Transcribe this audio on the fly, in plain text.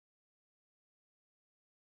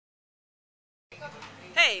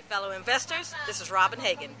Hey, fellow investors, this is Robin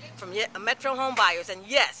Hagan from Metro Home Buyers, and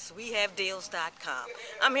yes, we have deals.com.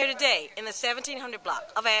 I'm here today in the 1700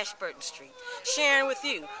 block of Ashburton Street, sharing with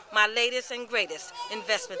you my latest and greatest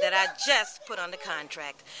investment that I just put under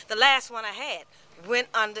contract. The last one I had went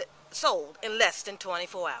sold in less than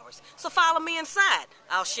 24 hours. So follow me inside.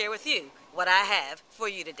 I'll share with you what I have for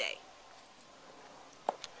you today.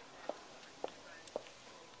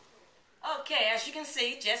 Okay, as you can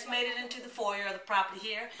see, just made it into the foyer of the property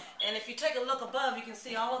here. And if you take a look above, you can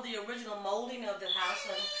see all of the original molding of the house.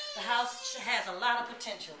 And the house has a lot of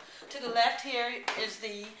potential. To the left here is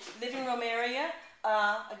the living room area.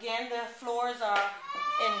 Again, the floors are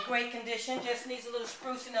in great condition. Just needs a little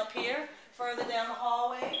sprucing up here. Further down the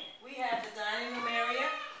hallway, we have the dining room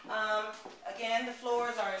area. Again, the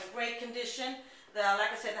floors are in great condition.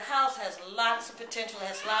 Like I said, the house has lots of potential. It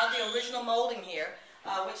has a lot of the original molding here.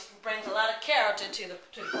 Which brings a lot of character to the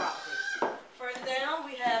property. Further down,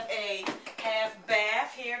 we have a half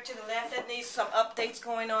bath here to the left that needs some updates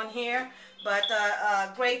going on here, but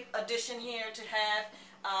a great addition here to have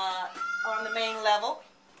on the main level.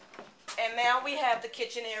 And now we have the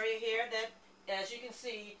kitchen area here that, as you can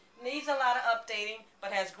see, needs a lot of updating,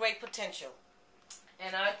 but has great potential.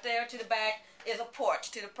 And out there to the back is a porch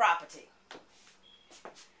to the property.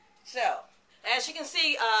 So, as you can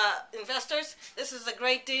see, investors, this is a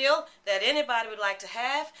great deal that anybody would like to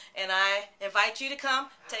have, and I invite you to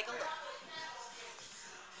come take a look.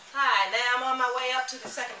 Hi, now I'm on my way up to the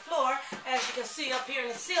second floor. As you can see up here in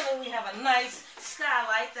the ceiling, we have a nice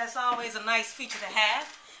skylight. That's always a nice feature to have.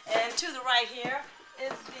 And to the right here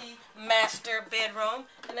is the master bedroom.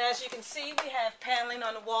 And as you can see, we have paneling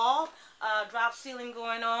on the wall, drop ceiling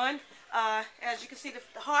going on. As you can see, the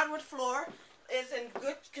hardwood floor is in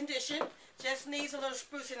good condition. Just needs a little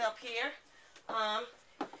sprucing up here.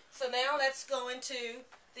 So now let's go into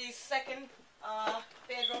the second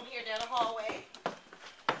bedroom here down the hallway.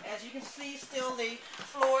 As you can see, still the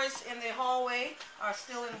floors in the hallway are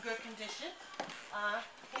still in good condition.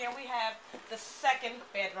 Here we have the second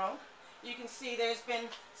bedroom. You can see there's been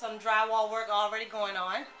some drywall work already going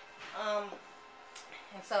on.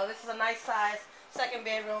 And so this is a nice size second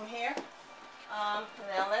bedroom here.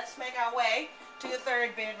 Now let's make our way to the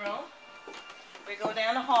third bedroom. We go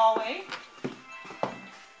down the hallway.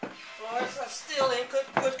 Floors are still in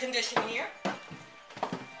good condition here.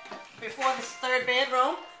 Before this third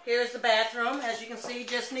bedroom, here's the bathroom. As you can see,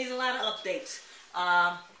 just needs a lot of updates.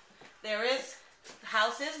 The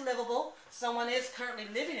house is livable. Someone is currently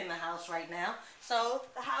living in the house right now. So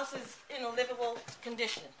the house is in a livable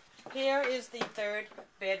condition. Here is the third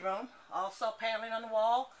bedroom. Also paneling on the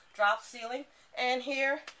wall, drop ceiling. And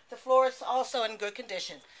here, the floor is also in good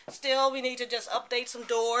condition. Still, we need to just update some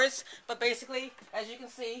doors, but basically, as you can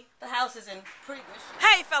see, the house is in pretty good shape.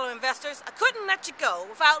 Hey, fellow investors, I couldn't let you go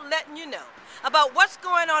without letting you know about what's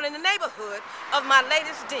going on in the neighborhood of my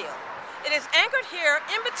latest deal. It is anchored here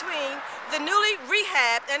in between the newly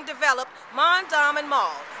rehabbed and developed Mondawmin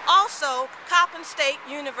Mall, also Coppin State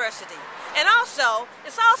University. And also,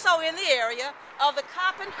 it's also in the area of the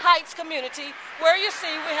Coppin Heights community, where you see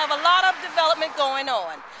we have a lot of development going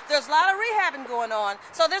on. There's a lot of rehabbing going on,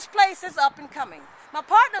 so this place is up and coming. My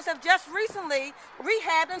partners have just recently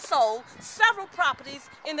rehabbed and sold several properties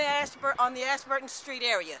in on the Ashburton Street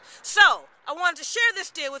area. So, I wanted to share this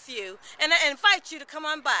deal with you and I invite you to come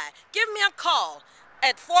on by. Give me a call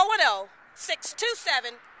at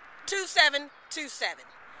 410-627-2727.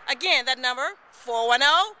 Again, that number,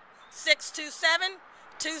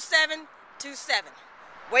 410-627-2727.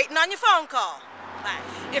 Waiting on your phone call. Bye.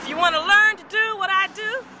 If you want to learn to do what I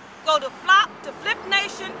do, go to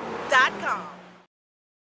flipnation.com.